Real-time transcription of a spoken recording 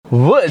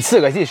What's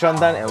up guys, this is Sean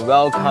Tan and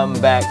welcome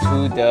back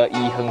to the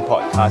Eheng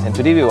podcast, and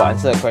today we will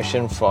answer a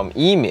question from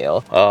email.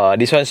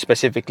 This one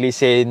specifically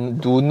saying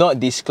do not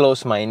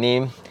disclose my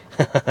name.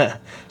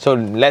 So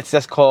let's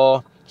just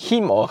call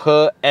him or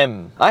her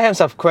M. I have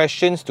some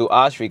questions to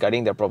ask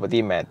regarding the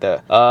property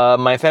matter.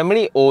 My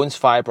family owns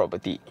 5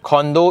 property.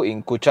 Condo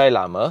in Kuchai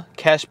Lama,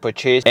 cash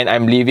purchase, and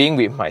I'm living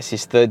with my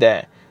sister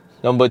there.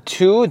 Number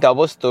 2,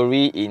 double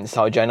story in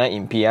Saujana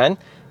Impian,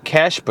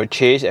 cash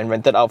purchase and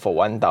rented out for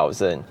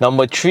 1,000.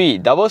 Number 3,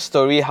 double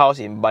story house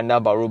in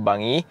Bandar Baru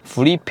Bangi,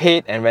 fully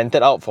paid and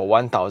rented out for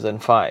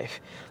 1,005.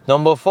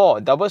 Number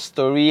 4, double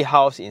story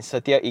house in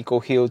Setia Eco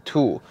Hill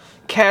 2,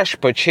 cash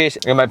purchase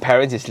and my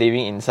parents is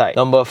living inside.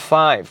 Number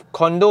 5,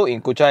 condo in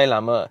Kuchai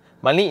Lama,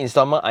 monthly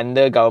installment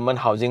under government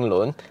housing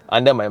loan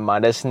under my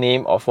mother's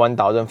name of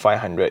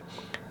 1,500.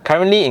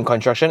 Currently in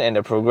construction and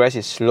the progress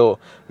is slow.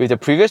 With the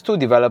previous 2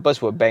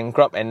 developers were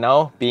bankrupt and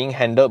now being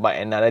handled by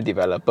another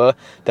developer,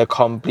 the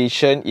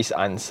completion is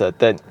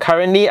uncertain.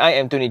 Currently, I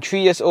am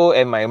 23 years old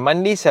and my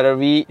monthly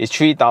salary is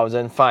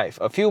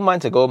 3,500. A few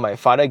months ago, my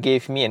father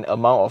gave me an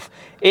amount of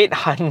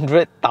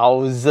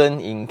 800,000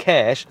 in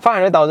cash,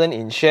 500,000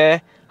 in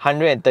share,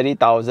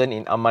 130,000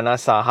 in Amanah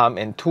Saham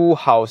and 2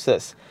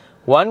 houses.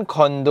 1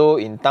 condo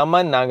in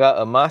Taman Naga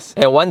Emas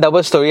and 1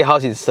 double story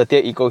house in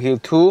Setia Eco Hill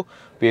 2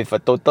 with a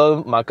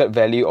total market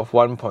value of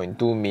 1.2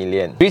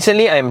 million.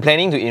 Recently, I am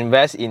planning to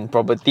invest in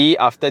property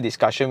after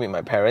discussion with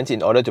my parents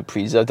in order to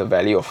preserve the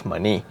value of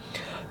money.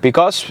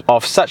 Because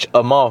of such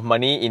amount of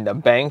money in the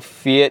bank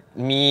feared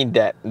me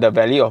that the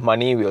value of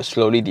money will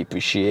slowly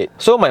depreciate.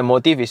 So my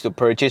motive is to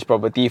purchase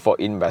property for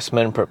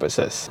investment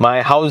purposes.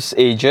 My house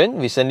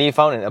agent recently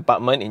found an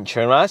apartment in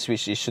Cheras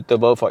which is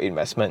suitable for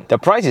investment. The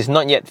price is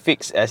not yet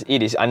fixed as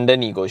it is under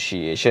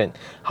negotiation.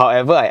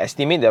 However, I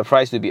estimate the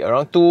price to be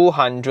around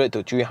 200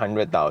 to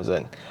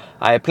 300,000.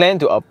 I plan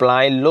to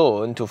apply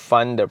loan to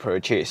fund the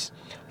purchase.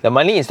 The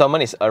monthly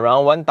installment is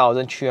around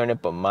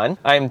 1,300 per month.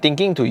 I am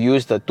thinking to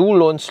use the 2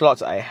 loan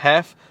slots I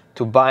have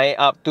to buy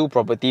up 2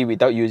 property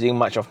without using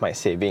much of my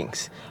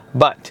savings.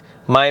 But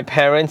my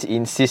parents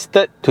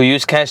insisted to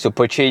use cash to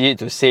purchase it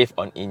to save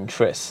on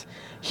interest.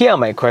 Here are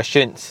my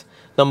questions.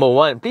 Number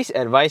 1, please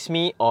advise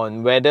me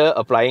on whether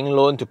applying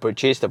loan to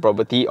purchase the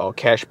property or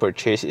cash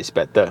purchase is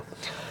better.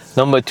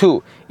 Number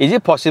 2, is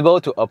it possible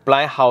to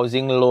apply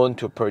housing loan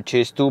to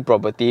purchase 2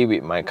 property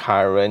with my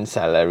current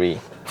salary?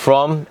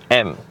 From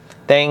M.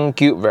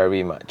 Thank you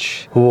very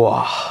much.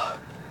 Wow.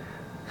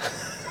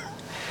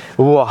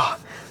 Wow.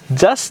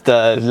 Just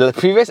the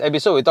previous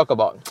episode we talked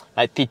about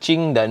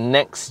teaching the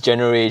next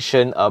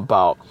generation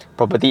about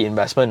property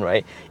investment,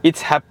 right?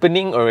 It's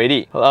happening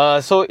already.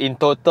 So in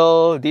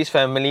total, this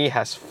family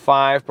has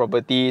 5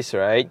 properties,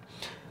 right?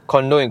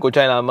 Condo in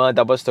Kuchai Lama,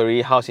 double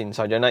story house in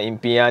Saujana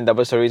Impian,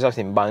 double story house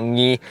in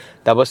Bangi,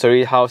 double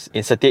story house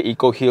in Setia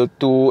Eco Hill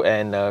 2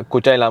 and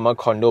Kuchai Lama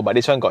condo, but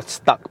this one got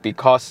stuck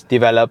because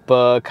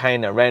developer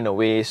kind of ran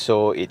away.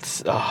 So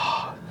it's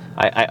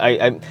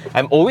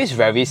I'm always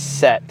very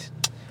sad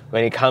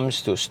when it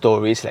comes to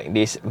stories like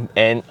this,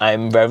 and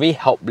I'm very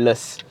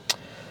helpless.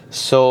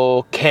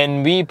 So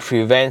can we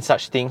prevent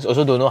such things?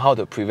 Also don't know how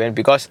to prevent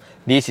because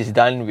this is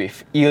done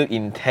with ill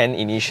intent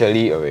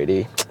initially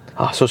already.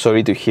 So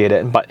sorry to hear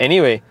that. But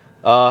anyway,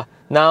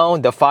 now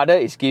the father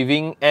is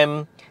giving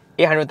M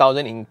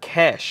 800,000 in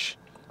cash,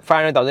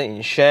 500,000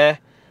 in share,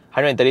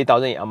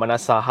 130,000 in Amanah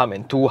Saham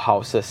and 2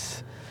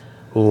 houses.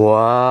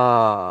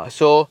 Wow.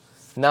 So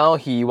now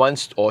he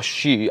wants, or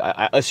she,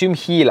 I assume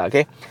he lah,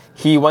 okay?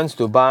 He wants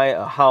to buy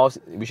a house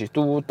which is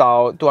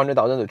 200,000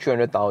 to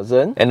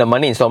 300,000 and the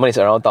money installment is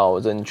around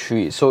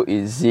 1,300. So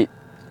is it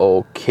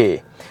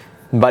okay?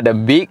 But the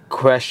big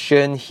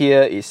question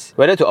here is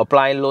whether to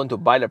apply loan to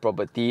buy the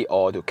property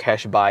or to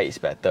cash buy is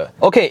better.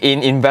 Okay,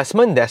 in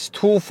investment, there's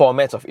 2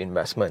 formats of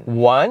investment.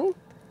 One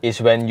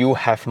is when you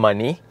have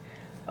money,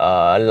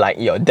 like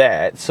your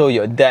dad. So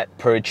your dad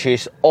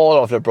purchased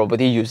all of the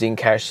property using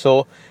cash.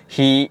 So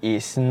he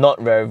is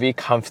not very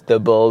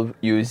comfortable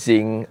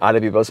using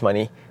other people's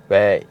money,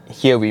 where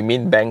here we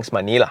mean bank's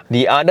money lah.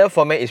 The other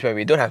format is when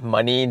we don't have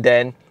money,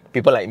 then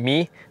people like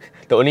me,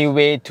 the only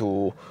way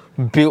to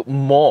build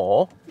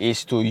more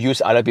is to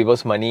use other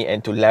people's money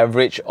and to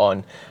leverage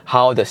on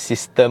how the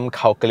system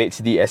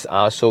calculates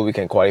DSR so we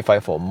can qualify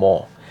for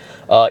more.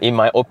 In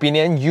my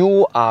opinion,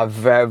 you are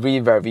very,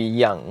 very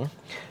young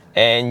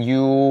and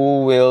you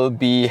will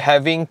be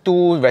having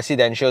 2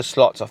 residential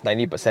slots of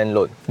 90%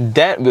 loan.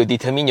 That will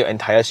determine your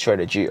entire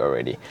strategy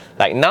already.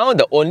 Like now,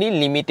 the only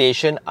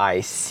limitation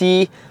I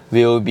see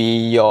will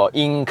be your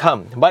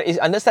income. But it's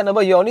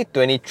understandable, you're only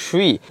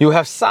 23. You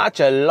have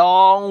such a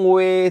long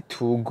way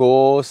to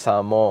go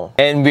some more.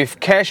 And with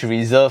cash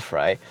reserve,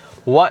 right?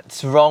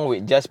 What's wrong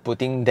with just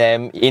putting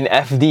them in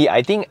FD?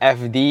 I think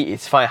FD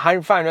is fine.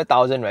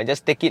 500,000, right?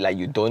 Just take it like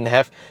you don't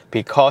have,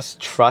 because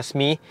trust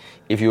me,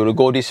 if you will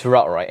go this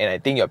route, right, and I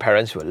think your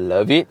parents will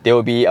love it, there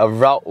will be a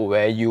route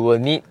where you will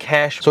need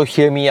cash. So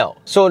hear me out.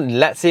 So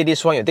let's say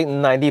this one, you take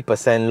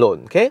 90%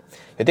 loan, okay?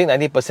 You take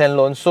 90%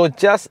 loan. So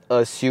just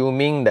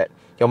assuming that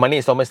your money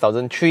installment is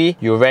 1,300,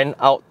 you rent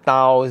out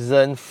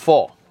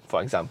 1,400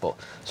 for example.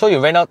 So you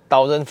rent out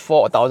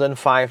 1,400 or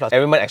 1,500,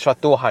 every month extra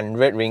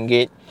 200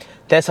 ringgit.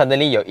 Then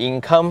suddenly your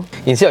income,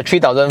 instead of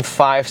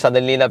 3,500,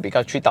 suddenly that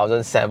becomes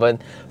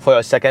 3,700 for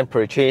your second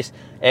purchase,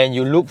 and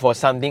you look for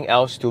something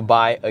else to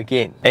buy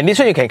again. And this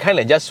one you can kind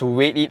of just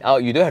wait it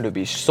out. You don't have to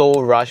be so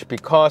rushed,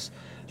 because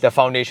the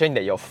foundation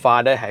that your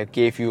father have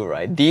gave you,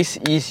 right? This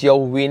is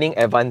your winning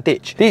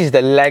advantage. This is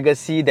the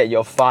legacy that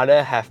your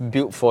father have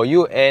built for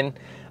you, and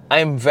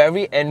I'm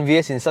very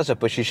envious in such a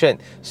position.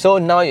 So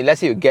now,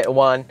 let's say you get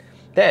one,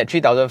 then at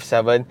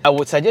 3,700, I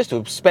would suggest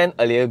to spend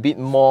a little bit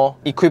more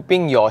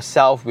equipping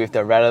yourself with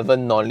the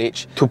relevant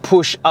knowledge to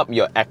push up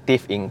your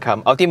active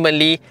income.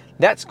 Ultimately,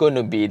 that's going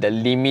to be the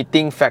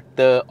limiting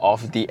factor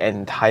of the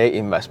entire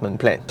investment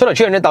plan. So the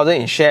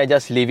 300,000 in share,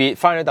 just leave it.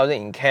 500,000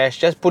 in cash,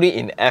 just put it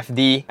in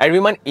FD. Every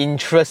month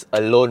interest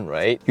alone,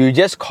 right? You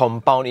just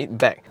compound it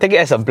back. Take it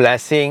as a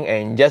blessing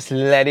and just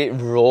let it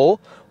roll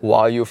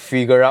while you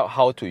figure out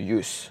how to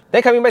use.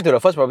 Then coming back to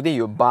the first property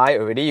you buy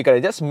already, you gotta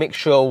just make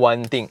sure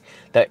one thing: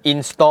 the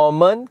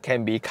installment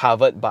can be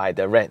covered by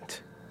the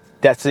rent.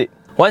 That's it.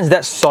 Once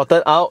that's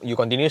sorted out, you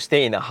continue to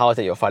stay in the house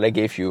that your father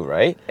gave you,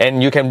 right?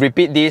 And you can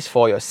repeat this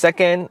for your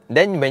second.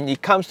 Then when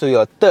it comes to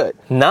your third,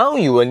 now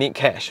you will need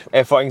cash.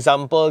 And for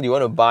example, you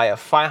want to buy a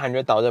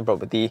 500,000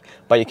 property,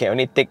 but you can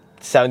only take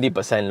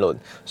 70% loan.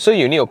 So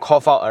you need to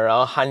cough out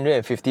around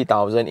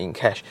 150,000 in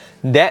cash.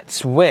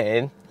 That's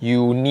when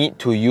you need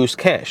to use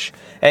cash.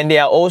 And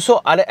there are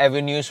also other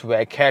avenues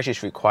where cash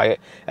is required,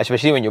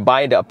 especially when you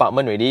buy the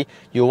apartment already,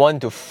 you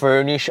want to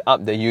furnish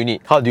up the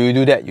unit. How do you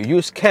do that? You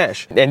use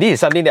cash. And this is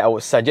something that I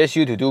would suggest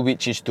you to do,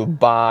 which is to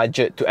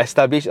budget, to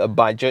establish a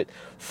budget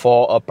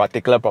for a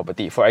particular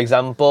property. For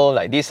example,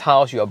 like this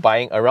house, you are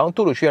buying around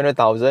 200,000 to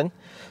 300,000.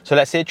 So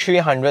let's say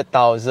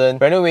 300,000.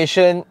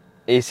 Renovation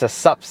is a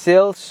sub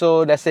sale,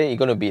 so let's say it's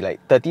going to be like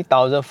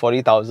 30,000,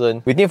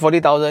 40,000. Within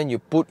 40,000, you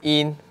put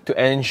in to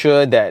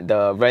ensure that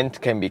the rent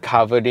can be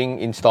covering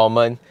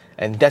installment,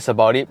 and that's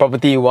about it.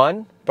 Property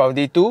 1,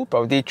 property 2,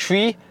 property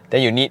 3,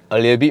 then you need a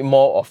little bit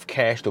more of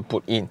cash to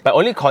put in. My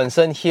only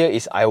concern here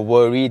is I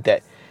worry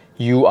that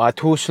you are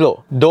too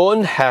slow.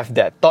 Don't have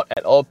that thought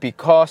at all,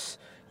 because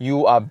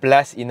you are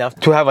blessed enough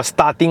to have a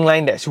starting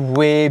line that's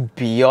way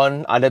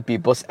beyond other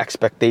people's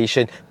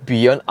expectation,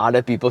 beyond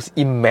other people's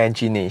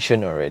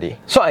imagination already.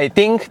 So I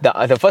think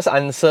the first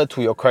answer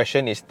to your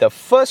question is the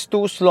first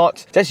 2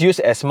 slots, just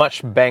use as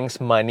much bank's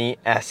money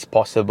as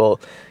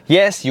possible.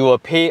 Yes, you will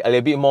pay a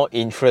little bit more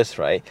interest,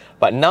 right?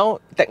 But now,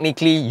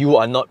 technically, you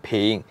are not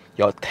paying.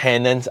 Your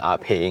tenants are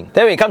paying.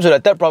 Then when it comes to the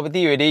third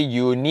property already,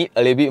 you need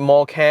a little bit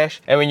more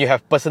cash. And when you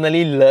have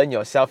personally learned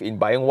yourself in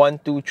buying 1,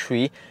 2,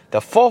 3,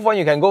 the fourth one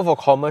you can go for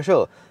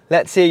commercial.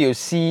 Let's say you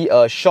see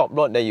a shop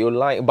lot that you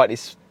like, but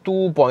it's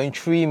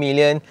 2.3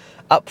 million.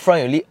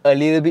 Upfront, you need a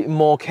little bit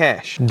more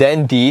cash.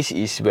 Then this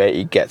is where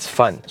it gets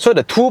fun. So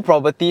the 2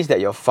 properties that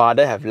your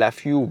father have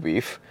left you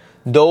with,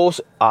 those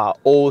are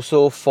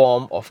also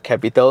form of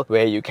capital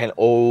where you can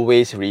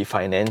always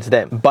refinance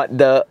them. But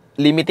the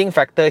limiting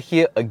factor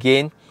here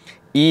again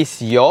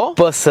is your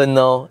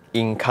personal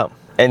income.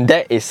 And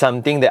that is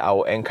something that I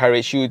will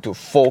encourage you to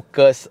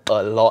focus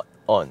a lot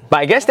on. But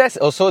I guess that's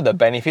also the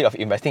benefit of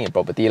investing in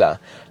property lah.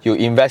 You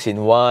invest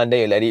in one, then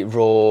you let it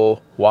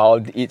roll.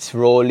 While it's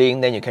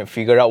rolling, then you can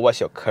figure out what's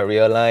your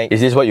career like. Is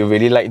this what you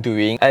really like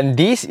doing? And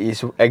this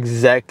is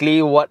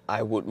exactly what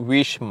I would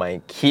wish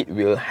my kid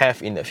will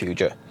have in the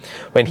future.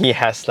 When he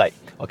has like,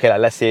 okay, like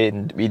let's say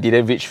we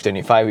didn't reach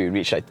 25, we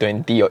reached like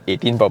 20 or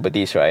 18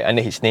 properties, right?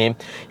 Under his name,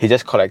 he's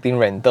just collecting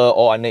rental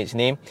all under his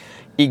name.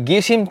 It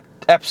gives him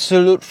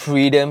absolute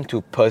freedom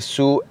to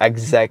pursue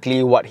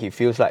exactly what he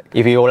feels like.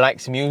 If he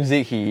likes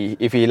music,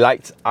 if he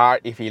likes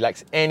art, if he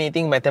likes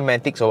anything,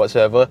 mathematics or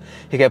whatsoever,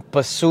 he can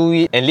pursue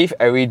it and live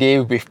every day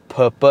with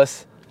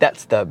purpose.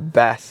 That's the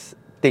best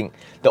thing.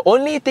 The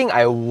only thing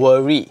I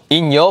worry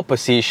in your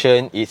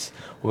position is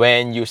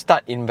when you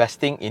start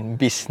investing in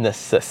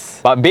businesses.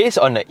 But based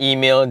on the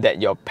email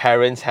that your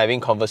parents having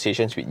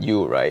conversations with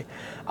you, right?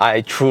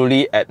 I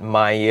truly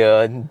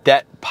admire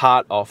that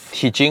part of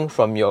teaching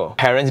from your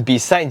parents.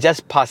 Besides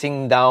just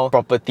passing down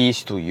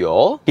properties to you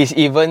all, he's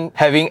even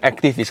having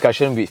active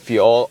discussion with you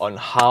all on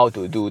how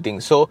to do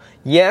things. So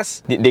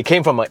yes, they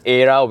came from an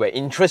era where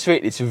interest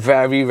rate is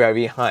very,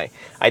 very high.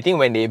 I think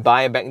when they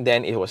buy back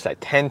then, it was like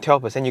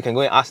 10-12%. You can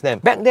go and ask them.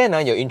 Back then,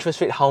 your interest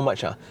rate how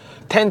much?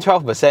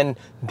 10-12%,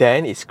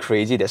 then it's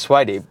crazy. That's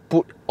why they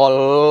put a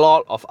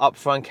lot of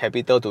upfront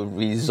capital to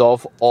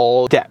resolve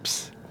all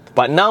debts.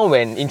 But now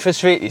when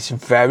interest rate is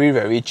very,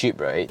 very cheap,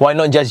 right? Why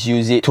not just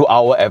use it to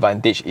our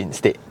advantage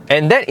instead?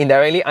 And that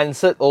indirectly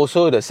answered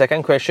also the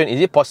second question, is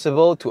it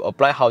possible to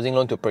apply housing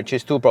loan to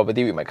purchase 2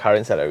 property with my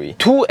current salary?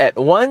 2 at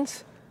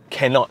once?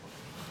 Cannot,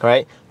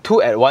 right?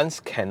 2 at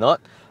once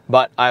cannot,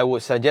 but I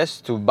would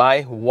suggest to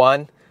buy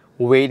 1,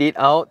 wait it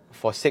out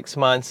for 6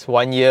 months,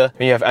 1 year.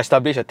 When you have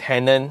established a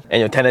tenant and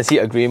your tenancy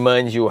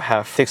agreement, you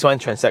have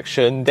 6-month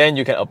transaction, then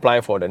you can apply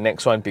for the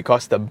next one,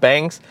 because the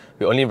banks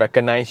will only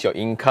recognize your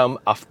income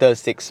after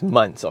 6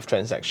 months of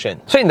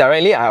transaction. So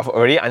indirectly, I have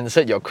already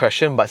answered your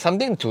question, but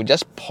something to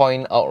just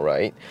point out,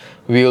 right,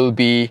 will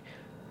be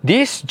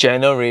this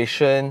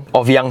generation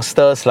of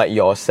youngsters like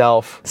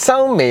yourself,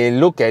 some may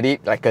look at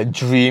it like a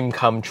dream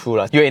come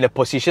true. You're in a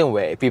position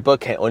where people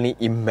can only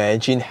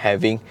imagine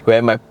having,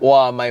 where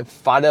my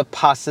father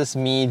passes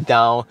me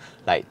down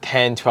like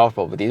 10, 12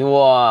 properties.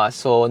 Wow,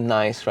 so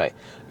nice, right?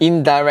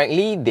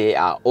 Indirectly, they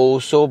are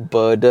also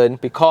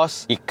burdened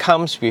because it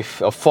comes with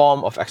a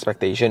form of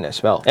expectation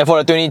as well. And for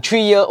a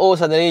 23-year-old,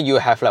 suddenly you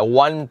have like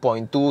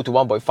 1.2 to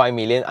 1.5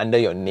 million under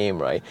your name,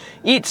 right?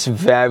 It's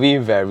very,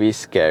 very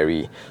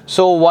scary.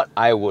 So what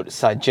I would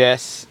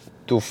suggest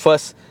to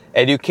first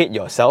educate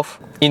yourself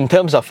in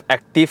terms of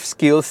active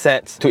skill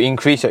sets to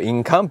increase your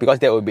income, because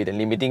that will be the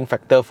limiting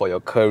factor for your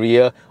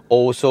career,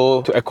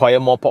 also to acquire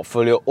more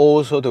portfolio,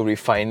 also to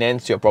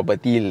refinance your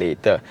property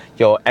later.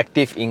 Your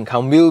active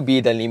income will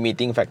be the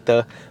limiting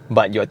factor,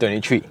 but you're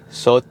 23.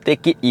 So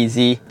take it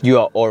easy, you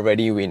are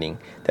already winning.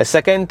 The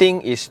second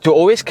thing is to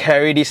always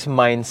carry this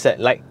mindset.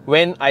 Like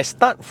when I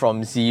start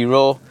from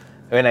zero,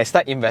 when I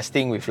start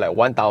investing with like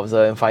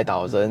 1,000,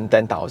 5,000,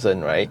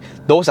 10,000, right?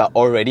 Those are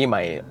already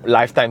my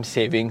lifetime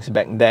savings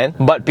back then.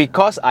 But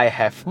because I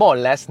have more or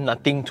less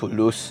nothing to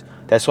lose,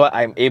 that's why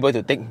I'm able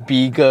to take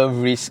bigger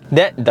risks.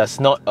 That does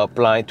not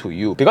apply to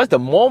you. Because the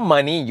more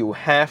money you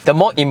have, the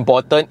more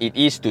important it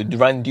is to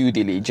run due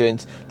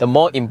diligence. The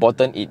more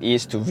important it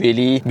is to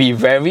really be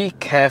very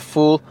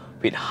careful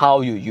with how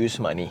you use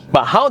money.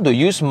 But how to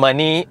use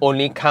money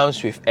only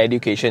comes with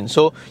education.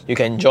 So you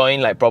can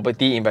join like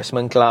property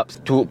investment clubs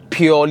to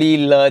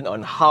purely learn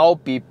on how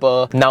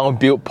people now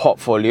build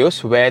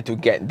portfolios, where to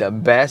get the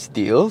best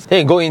deals.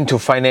 Then you go into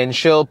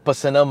financial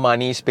personal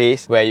money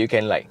space, where you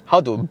can like how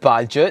to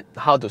budget,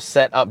 how to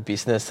set up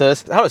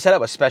businesses, how to set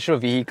up a special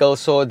vehicle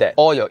so that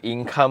all your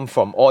income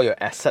from all your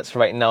assets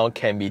right now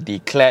can be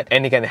declared,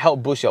 and it can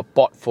help boost your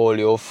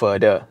portfolio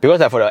further.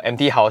 Because like for the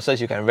empty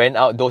houses you can rent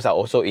out, those are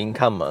also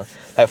income.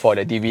 Like for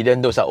the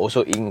dividend, those are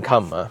also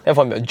income. And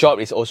from your job,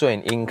 it's also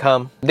an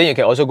income. Then you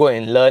can also go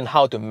and learn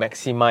how to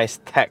maximize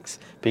tax,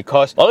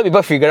 because a lot of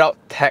people figure out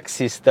tax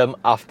system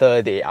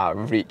after they are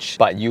rich,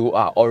 but you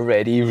are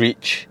already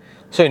rich.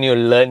 So you need to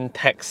learn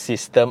tax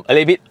system a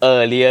little bit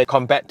earlier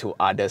compared to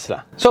others.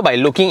 So by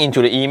looking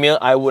into the email,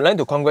 I would like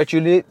to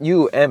congratulate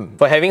you, M,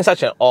 for having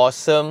such an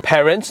awesome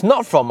parents,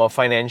 not from a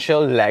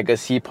financial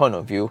legacy point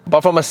of view,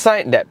 but from a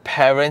side that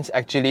parents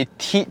actually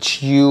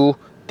teach you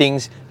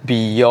things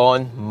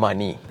beyond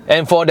money.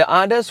 And for the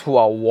others who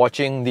are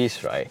watching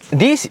this, right,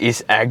 this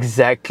is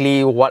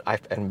exactly what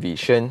I've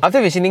envisioned. After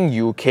visiting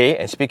UK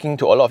and speaking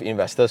to a lot of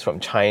investors from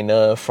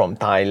China, from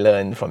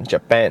Thailand, from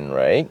Japan,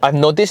 right, I've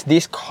noticed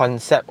this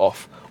concept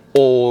of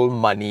old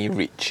money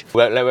rich.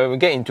 Like when we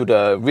get into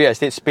the real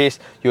estate space,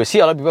 you'll see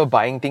a lot of people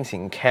buying things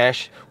in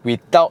cash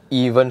without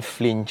even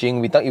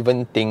flinching, without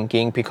even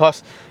thinking,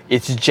 because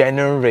it's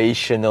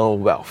generational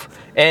wealth.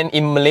 And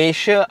in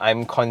Malaysia,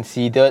 I'm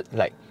considered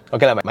like,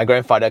 okay, my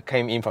grandfather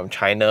came in from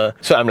China,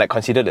 so I'm like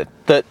considered the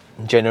third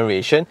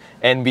generation.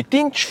 And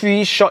within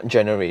 3 short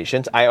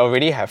generations, I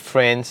already have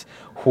friends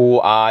who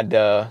are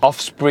the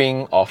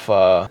offspring of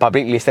a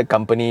public listed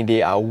company.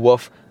 They are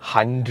worth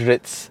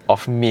hundreds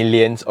of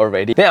millions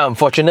already. Then I'm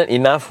fortunate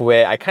enough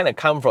where I kind of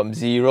come from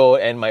zero,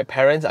 and my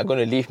parents are going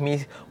to leave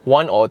me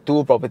 1 or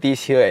 2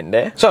 properties here and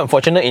there. So I'm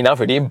fortunate enough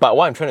already. But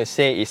what I'm trying to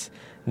say is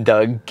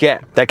the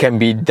gap that can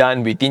be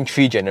done within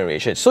 3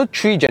 generations. So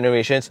 3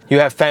 generations, you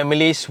have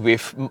families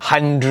with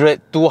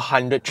 100,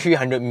 200,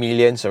 300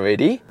 millions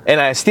already.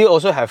 And I still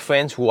also have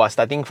friends who are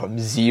starting from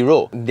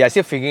zero. They are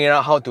still figuring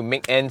out how to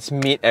make ends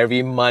meet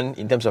every month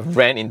in terms of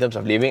rent, in terms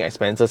of living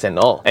expenses and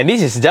all. And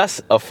this is just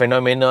a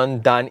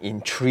phenomenon done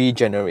in 3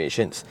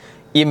 generations.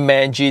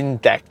 Imagine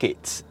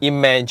decades.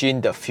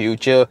 Imagine the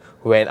future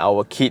when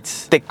our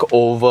kids take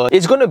over.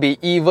 It's going to be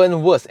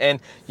even worse. And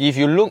if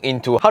you look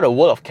into how the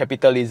world of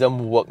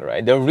capitalism works,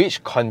 right, the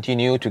rich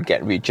continue to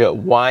get richer.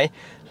 Why?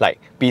 Like,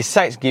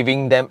 besides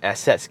giving them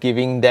assets,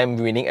 giving them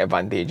winning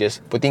advantages,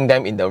 putting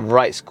them in the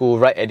right school,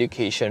 right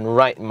education,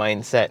 right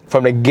mindset,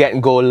 from the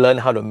get-go, learn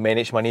how to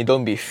manage money,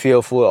 don't be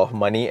fearful of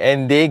money,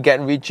 and they get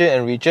richer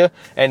and richer,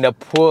 and the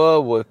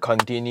poor will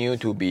continue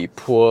to be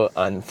poor,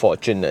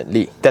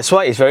 unfortunately. That's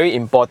why it's very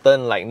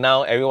important. Like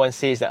now, everyone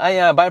says that,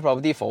 yeah, buy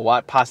property for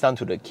what? Pass down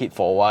to the kid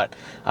for what?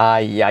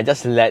 Yeah,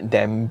 just let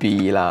them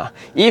be lah.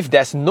 If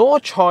there's no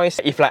choice,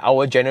 if like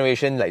our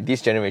generation, like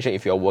this generation,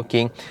 if you're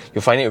working,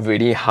 you find it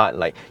really hard,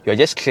 like you're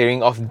just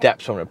clearing off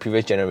debts from the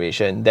previous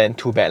generation, then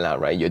too bad lah,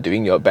 right? You're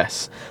doing your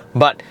best.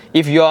 But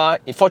if you are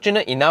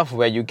fortunate enough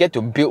where you get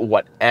to build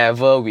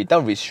whatever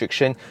without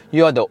restriction,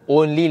 you are the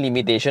only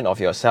limitation of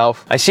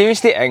yourself. I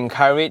seriously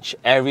encourage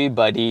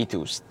everybody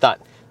to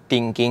start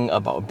thinking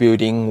about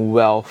building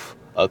wealth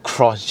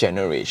across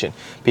generation.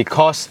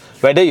 Because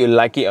whether you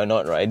like it or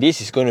not, right,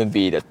 this is going to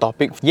be the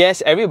topic.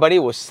 Yes, everybody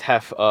will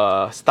have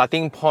a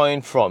starting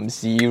point from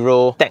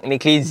zero,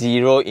 technically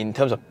zero in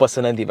terms of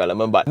personal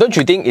development, but don't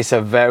you think it's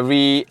a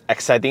very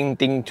exciting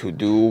thing to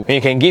do when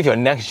you can give your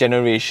next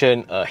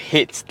generation a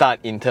head start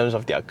in terms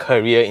of their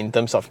career, in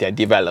terms of their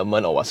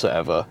development or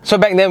whatsoever? So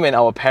back then when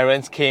our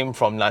parents came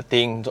from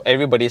nothing, so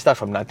everybody started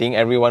from nothing,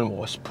 everyone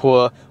was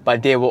poor,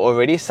 but there were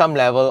already some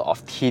level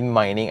of tin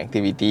mining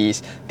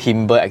activities,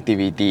 timber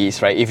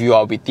activities, right? If you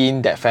are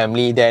within that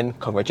family, then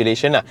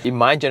congratulations. In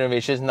my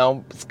generation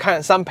now,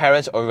 some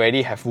parents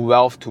already have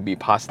wealth to be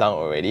passed down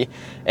already.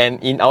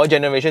 And in our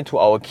generation to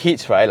our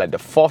kids, right, like the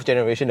 4th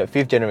generation, the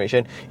 5th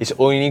generation, is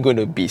only going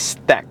to be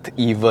stacked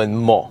even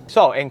more.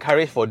 So I'll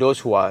encourage for those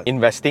who are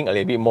investing a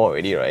little bit more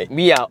already, right?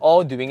 We are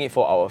all doing it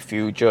for our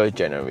future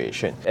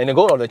generation. And the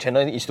goal of the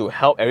channel is to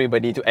help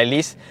everybody to at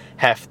least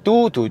have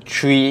 2 to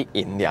 3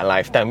 in their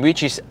lifetime,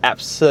 which is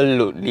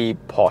absolutely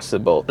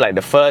possible. Like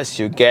the first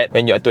you get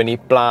when you're 20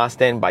 plus,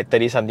 then by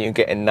 30 something you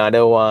get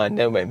another one,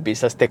 then when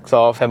business takes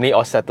off, family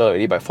all settled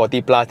already by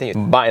 40 plus, then you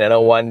buy another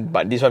one,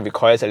 but this one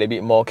requires a little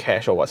bit more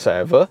cash or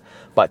whatsoever.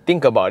 But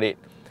think about it,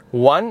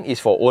 one is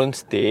for own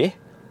stay,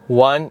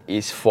 one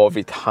is for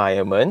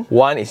retirement,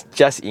 one is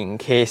just in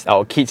case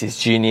our kids is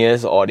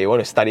genius or they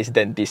want to study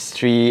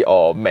dentistry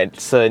or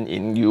medicine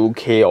in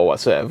UK or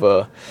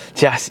whatsoever,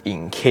 just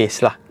in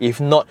case lah.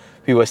 If not,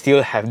 we will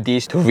still have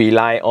this to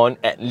rely on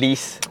at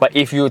least. But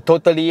if you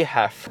totally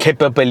have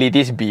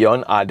capabilities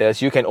beyond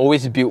others, you can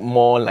always build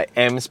more like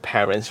M's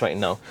parents right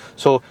now.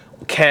 So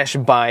cash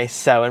buy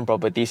 7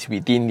 properties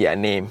within their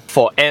name.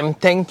 For M,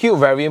 thank you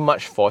very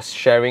much for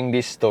sharing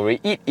this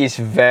story. It is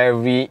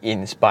very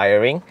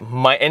inspiring.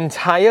 My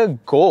entire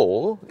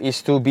goal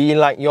is to be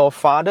like your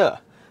father,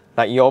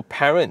 like your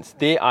parents.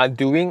 They are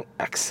doing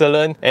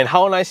excellent. And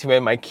how nice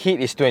when my kid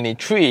is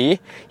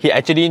 23, he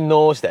actually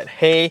knows that,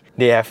 hey,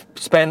 they have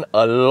spent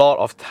a lot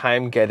of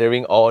time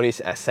gathering all this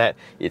asset.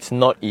 It's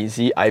not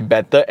easy. I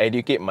better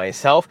educate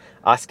myself,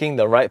 asking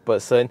the right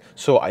person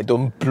so I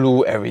don't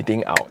blow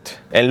everything out.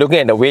 And looking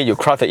at the way you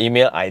craft the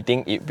email, I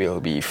think it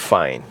will be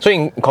fine. So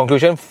in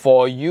conclusion,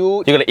 for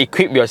you, you're gonna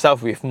equip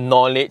yourself with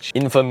knowledge,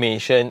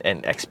 information,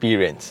 and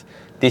experience.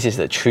 This is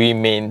the 3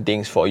 main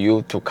things for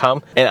you to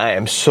come, and I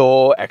am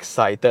so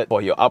excited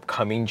for your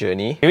upcoming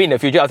journey. Maybe in the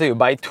future, after you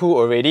buy 2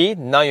 already,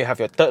 now you have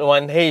your 3rd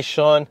one. Hey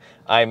Sean,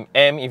 I'm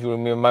M, if you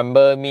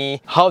remember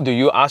me. How do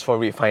you ask for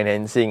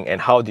refinancing and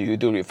how do you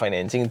do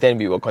refinancing? Then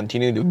we will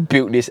continue to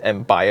build this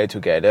empire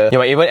together. You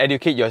might even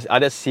educate your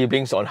other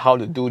siblings on how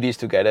to do this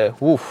together.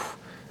 Woof,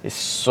 it's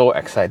so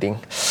exciting.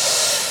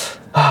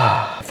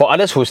 For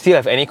others who still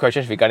have any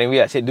questions regarding what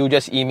I said, do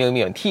just email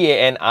me on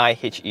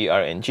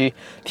TANIHERNG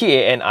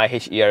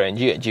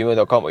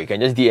 @gmail.com, or you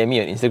can just DM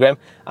me on Instagram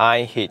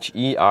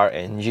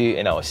IHERNG,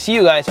 and I'll see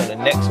you guys on the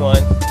next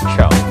one.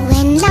 Ciao.